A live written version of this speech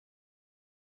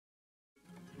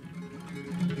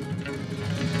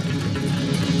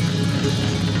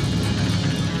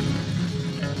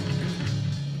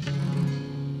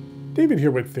David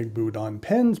here with Figboot on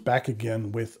Pens, back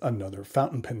again with another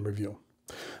fountain pen review.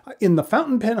 In the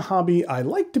fountain pen hobby, I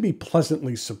like to be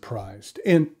pleasantly surprised,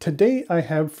 and today I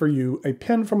have for you a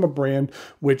pen from a brand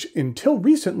which until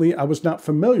recently I was not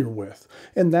familiar with,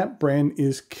 and that brand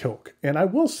is Kilk, and I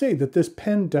will say that this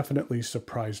pen definitely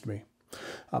surprised me.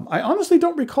 I honestly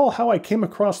don't recall how I came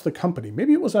across the company.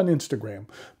 Maybe it was on Instagram,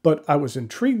 but I was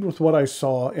intrigued with what I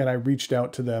saw and I reached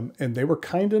out to them, and they were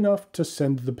kind enough to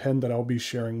send the pen that I'll be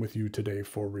sharing with you today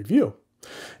for review.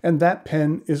 And that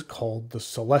pen is called the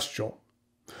Celestial.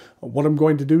 What I'm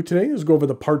going to do today is go over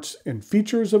the parts and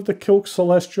features of the Kilk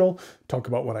Celestial, talk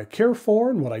about what I care for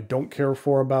and what I don't care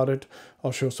for about it.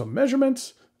 I'll show some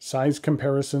measurements, size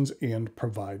comparisons, and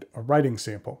provide a writing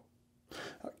sample.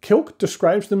 Kilk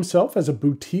describes themselves as a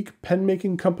boutique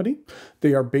pen-making company.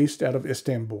 They are based out of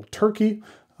Istanbul, Turkey.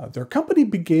 Their company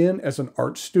began as an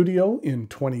art studio in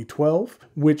 2012,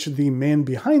 which the man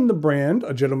behind the brand,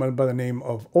 a gentleman by the name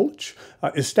of Olch,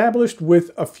 established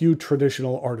with a few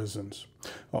traditional artisans.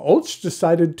 Olch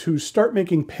decided to start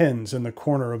making pens in the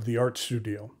corner of the art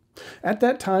studio. At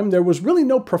that time, there was really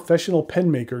no professional pen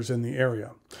makers in the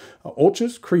area.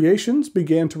 Olch's creations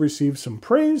began to receive some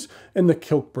praise, and the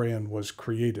Kilk brand was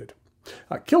created.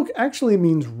 Kilk actually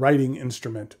means writing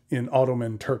instrument in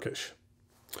Ottoman Turkish.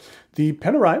 The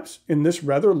pen arrives in this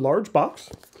rather large box.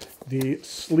 The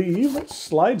sleeve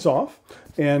slides off,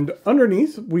 and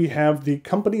underneath we have the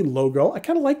company logo. I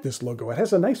kind of like this logo. It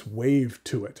has a nice wave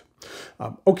to it.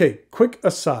 Okay, quick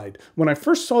aside. When I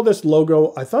first saw this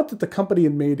logo, I thought that the company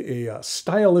had made a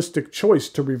stylistic choice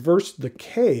to reverse the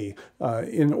K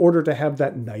in order to have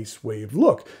that nice wave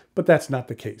look, but that's not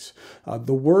the case.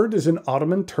 The word is in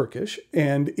Ottoman Turkish,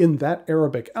 and in that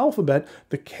Arabic alphabet,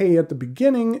 the K at the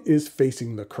beginning is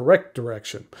facing the correct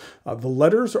direction. The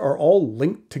letters are all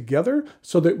linked together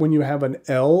so that when you have an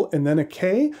L and then a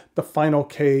K, the final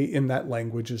K in that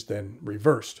language is then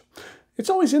reversed. It's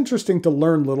always interesting to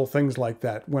learn little things like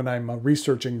that when I'm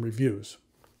researching reviews.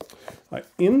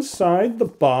 Inside the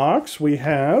box, we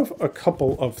have a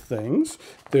couple of things.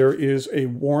 There is a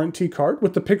warranty card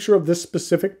with the picture of this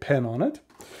specific pen on it.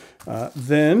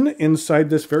 Then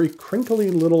inside this very crinkly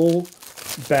little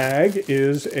bag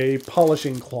is a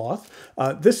polishing cloth.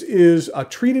 This is a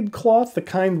treated cloth, the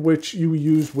kind which you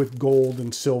use with gold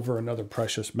and silver and other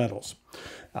precious metals.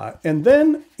 And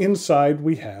then inside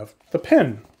we have the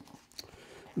pen.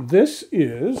 This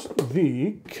is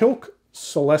the Kilk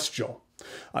Celestial.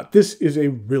 This is a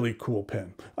really cool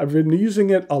pen. I've been using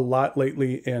it a lot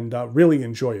lately and really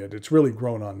enjoy it. It's really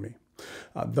grown on me.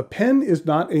 The pen is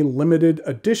not a limited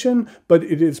edition, but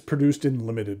it is produced in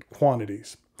limited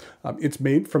quantities. It's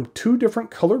made from two different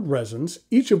colored resins,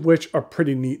 each of which are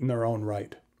pretty neat in their own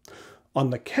right. On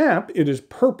the cap, it is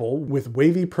purple with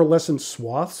wavy pearlescent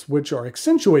swaths, which are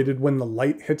accentuated when the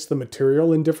light hits the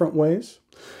material in different ways.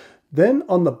 Then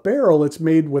on the barrel, it's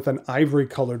made with an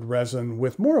ivory-colored resin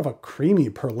with more of a creamy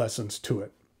pearlescence to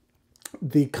it.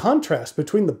 The contrast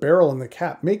between the barrel and the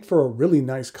cap make for a really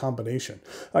nice combination.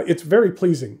 It's very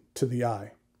pleasing to the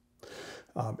eye.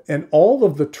 And all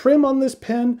of the trim on this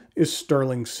pen is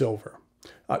sterling silver.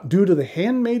 Due to the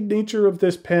handmade nature of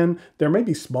this pen, there may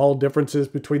be small differences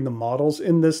between the models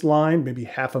in this line, maybe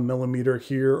half a millimeter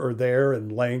here or there in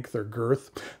length or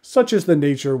girth. Such is the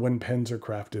nature when pens are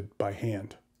crafted by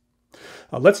hand.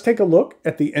 Let's take a look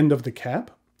at the end of the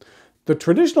cap. The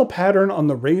traditional pattern on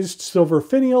the raised silver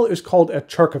finial is called a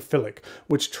charkafilik,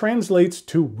 which translates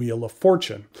to Wheel of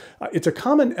Fortune. It's a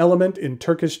common element in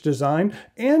Turkish design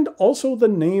and also the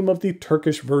name of the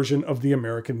Turkish version of the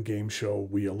American game show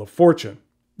Wheel of Fortune.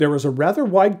 There is a rather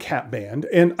wide cap band,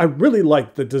 and I really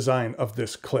like the design of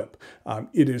this clip.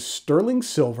 It is sterling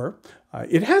silver.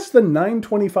 It has the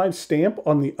 925 stamp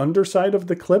on the underside of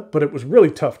the clip, but it was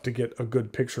really tough to get a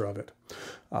good picture of it.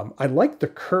 I like the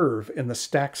curve in the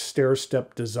stacked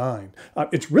stair-step design.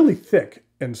 It's really thick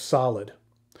and solid.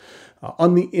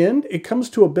 On the end, it comes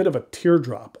to a bit of a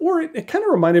teardrop, or it kind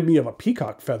of reminded me of a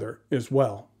peacock feather as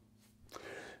well.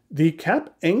 The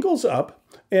cap angles up,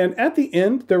 and at the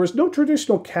end, there is no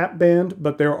traditional cap band,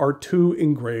 but there are two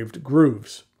engraved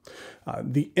grooves.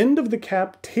 The end of the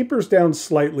cap tapers down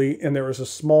slightly, and there is a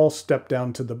small step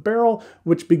down to the barrel,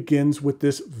 which begins with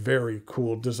this very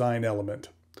cool design element.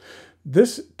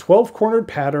 This 12-cornered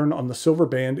pattern on the silver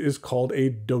band is called a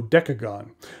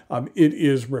dodecagon. It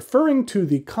is referring to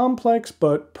the complex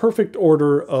but perfect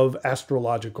order of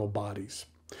astrological bodies.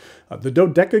 The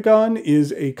dodecagon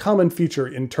is a common feature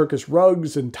in Turkish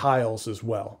rugs and tiles as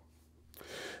well.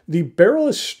 The barrel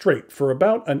is straight for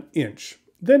about an inch.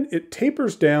 Then it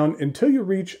tapers down until you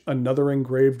reach another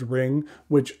engraved ring,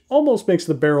 which almost makes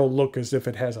the barrel look as if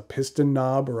it has a piston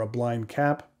knob or a blind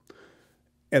cap.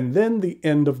 and then the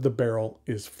end of the barrel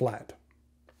is flat.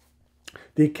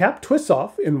 The cap twists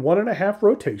off in 1.5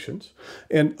 rotations,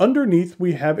 and underneath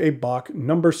we have a Bock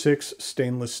No. 6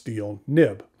 stainless steel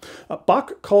nib.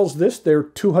 Bock calls this their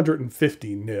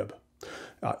 250 nib.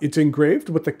 It's engraved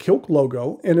with the Kilk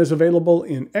logo and is available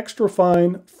in extra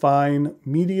fine, fine,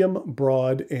 medium,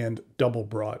 broad, and double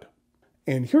broad.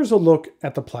 And here's a look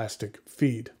at the plastic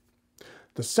feed.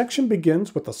 The section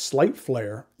begins with a slight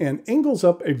flare and angles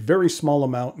up a very small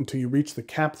amount until you reach the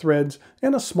cap threads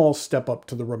and a small step up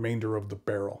to the remainder of the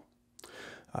barrel.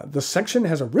 The section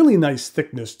has a really nice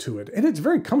thickness to it, and it's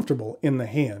very comfortable in the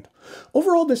hand.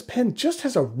 Overall, this pen just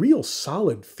has a real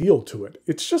solid feel to it.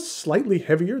 It's just slightly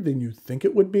heavier than you think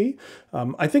it would be.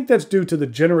 I think that's due to the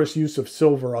generous use of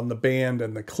silver on the band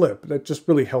and the clip. That just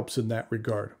really helps in that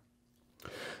regard.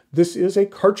 This is a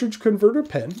cartridge converter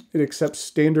pen. It accepts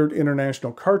standard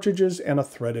international cartridges, and a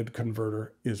threaded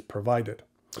converter is provided.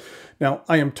 Now,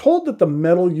 I am told that the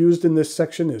metal used in this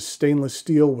section is stainless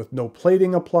steel with no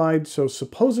plating applied, so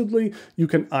supposedly you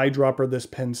can eyedropper this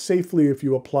pen safely if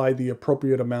you apply the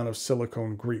appropriate amount of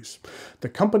silicone grease. The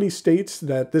company states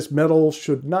that this metal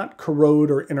should not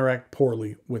corrode or interact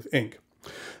poorly with ink.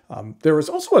 There is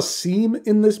also a seam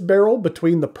in this barrel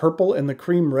between the purple and the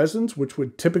cream resins, which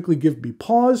would typically give me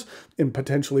pause in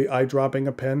potentially eyedropping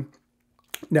a pen.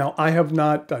 Now, I have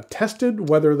not tested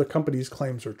whether the company's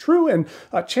claims are true, and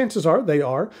chances are they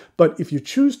are, but if you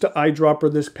choose to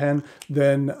eyedropper this pen,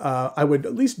 then I would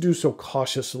at least do so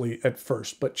cautiously at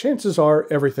first, but chances are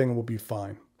everything will be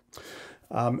fine.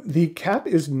 The cap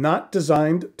is not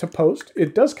designed to post.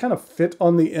 It does kind of fit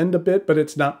on the end a bit, but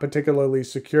it's not particularly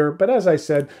secure. But as I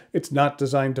said, it's not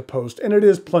designed to post, and it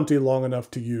is plenty long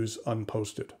enough to use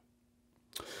unposted.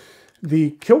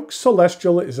 The Kilk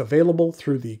Celestial is available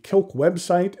through the Kilk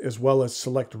website as well as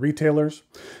select retailers.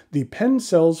 The pen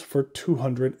sells for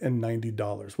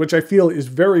 $290, which I feel is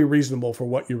very reasonable for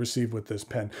what you receive with this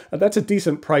pen. That's a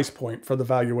decent price point for the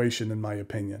valuation, in my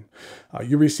opinion.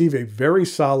 You receive a very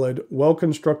solid,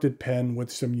 well-constructed pen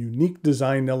with some unique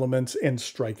design elements and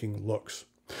striking looks.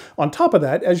 On top of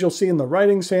that, as you'll see in the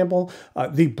writing sample,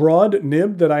 the broad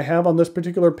nib that I have on this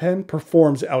particular pen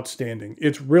performs outstanding.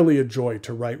 It's really a joy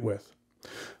to write with.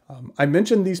 I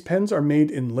mentioned these pens are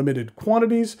made in limited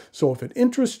quantities, so if it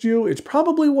interests you, it's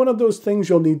probably one of those things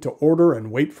you'll need to order and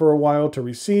wait for a while to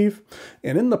receive.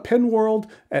 And in the pen world,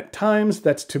 at times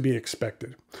that's to be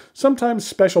expected. Sometimes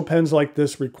special pens like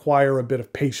this require a bit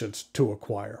of patience to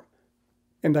acquire.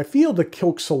 And I feel the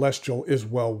Kilk Celestial is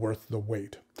well worth the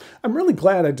wait. I'm really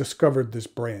glad I discovered this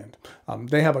brand.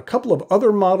 They have a couple of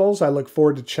other models I look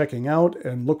forward to checking out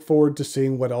and look forward to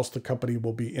seeing what else the company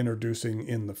will be introducing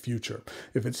in the future.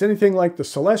 If it's anything like the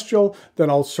Celestial, then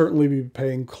I'll certainly be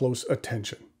paying close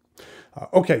attention.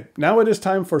 Okay, now it is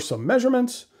time for some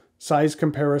measurements, size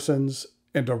comparisons,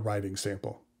 and a writing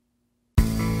sample.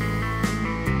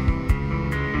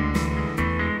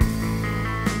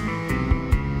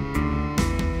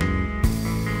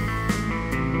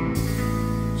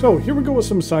 So here we go with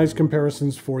some size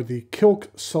comparisons for the Kilk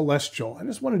Celestial. I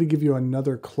just wanted to give you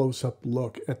another close-up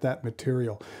look at that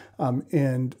material.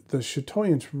 And the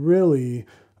chatoyance really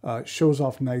shows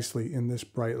off nicely in this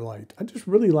bright light. I just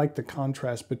really like the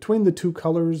contrast between the two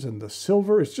colors and the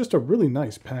silver. It's just a really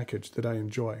nice package that I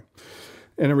enjoy.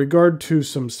 And in regard to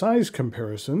some size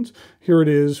comparisons, here it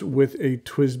is with a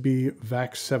TWSBI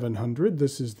VAC 700.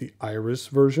 This is the Iris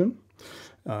version.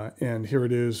 And here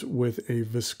it is with a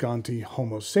Visconti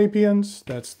Homo sapiens.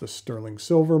 That's the sterling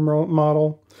silver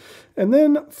model. And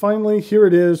then finally, here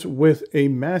it is with a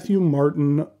Matthew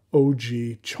Martin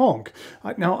OG Chunk.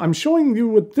 Now, I'm showing you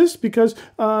with this because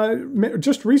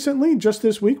just recently, just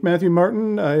this week, Matthew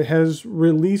Martin has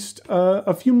released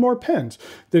a few more pens.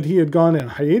 That he had gone in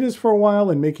hiatus for a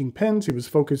while in making pens. He was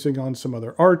focusing on some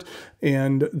other art,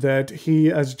 and that he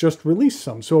has just released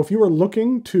some. So if you are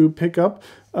looking to pick up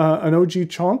an OG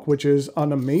Chunk, which is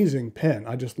an amazing pen.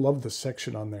 I just love the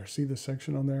section on there. See the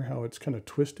section on there, how it's kind of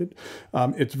twisted?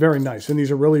 It's very nice, and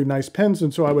these are really nice pens,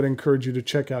 and so I would encourage you to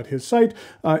check out his site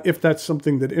if that's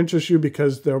something that interests you,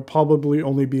 because they'll probably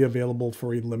only be available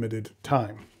for a limited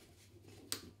time.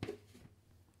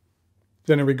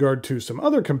 Then in regard to some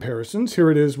other comparisons,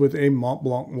 here it is with a Mont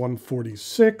Blanc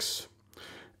 146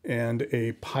 and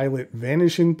a Pilot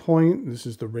Vanishing Point. This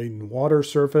is the Raiden water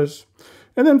surface.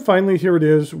 And then finally, here it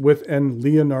is with an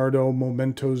Leonardo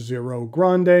Momento Zero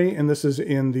Grande, and this is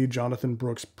in the Jonathan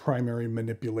Brooks primary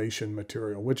manipulation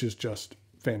material, which is just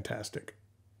fantastic.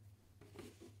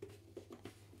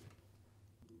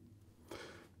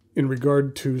 In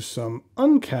regard to some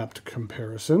uncapped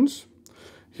comparisons,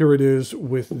 here it is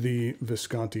with the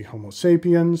Visconti Homo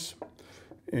sapiens,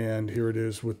 And here it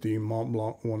is with the Mont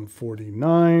Blanc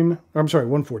 149, I'm sorry,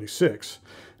 146.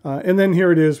 And then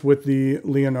here it is with the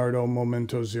Leonardo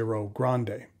Momento Zero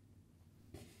Grande.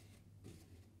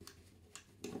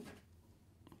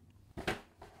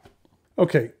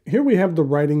 Okay, here we have the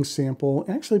writing sample.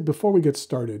 Actually, before we get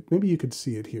started, maybe you could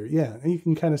see it here. Yeah, you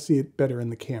can kind of see it better in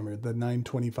the camera, the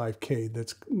 925K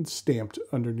that's stamped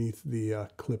underneath the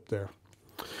clip there.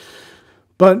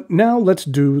 But now let's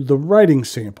do the writing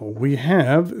sample. We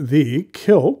have the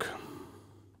Kilk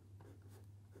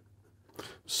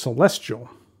Celestial.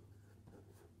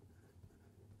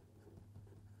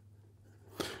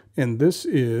 And this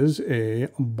is a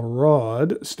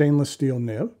broad stainless steel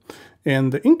nib.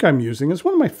 And the ink I'm using is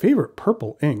one of my favorite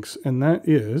purple inks, and that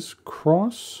is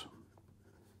Cross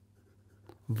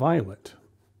Violet.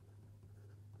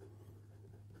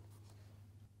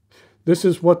 This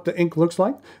is what the ink looks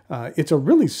like. It's a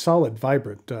really solid,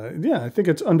 vibrant. Yeah, I think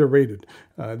it's underrated.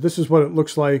 This is what it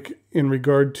looks like in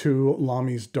regard to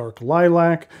Lami's Dark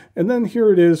Lilac. And then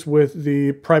here it is with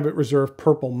the Private Reserve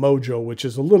Purple Mojo, which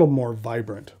is a little more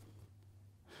vibrant.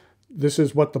 This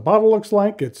is what the bottle looks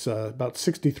like. It's about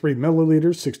 63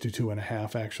 milliliters, 62 and a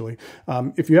half actually.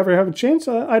 If you ever have a chance,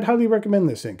 I'd highly recommend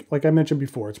this ink. Like I mentioned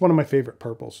before, it's one of my favorite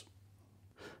purples.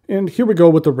 And here we go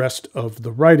with the rest of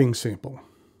the writing sample.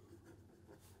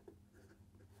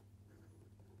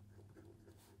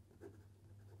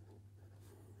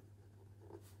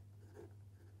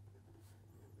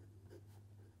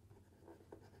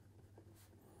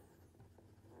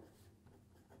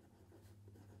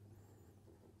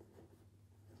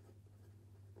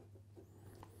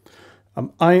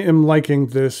 I am liking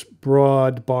this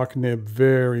broad Bach nib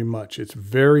very much. It's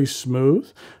very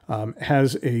smooth,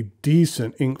 has a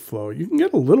decent ink flow. You can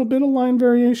get a little bit of line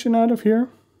variation out of here.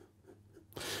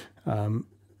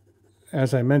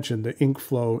 As I mentioned, the ink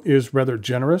flow is rather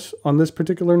generous on this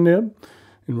particular nib.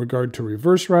 In regard to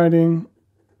reverse writing,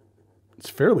 it's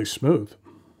fairly smooth.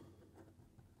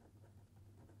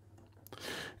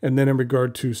 And then in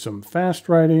regard to some fast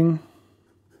writing,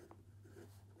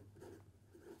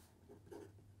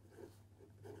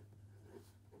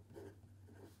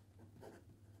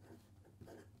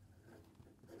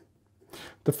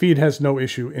 the feed has no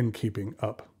issue in keeping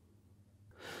up.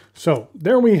 So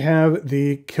there we have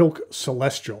the Kilk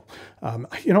Celestial.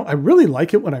 I really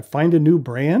like it when I find a new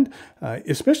brand,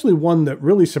 especially one that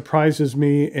really surprises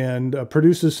me and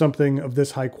produces something of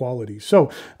this high quality. So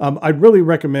I'd really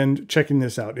recommend checking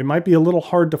this out. It might be a little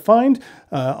hard to find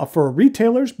for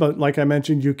retailers, but like I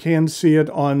mentioned, you can see it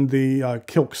on the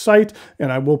Kilk site,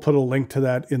 and I will put a link to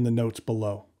that in the notes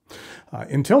below.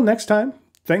 Until next time,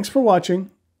 thanks for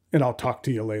watching, and I'll talk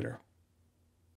to you later.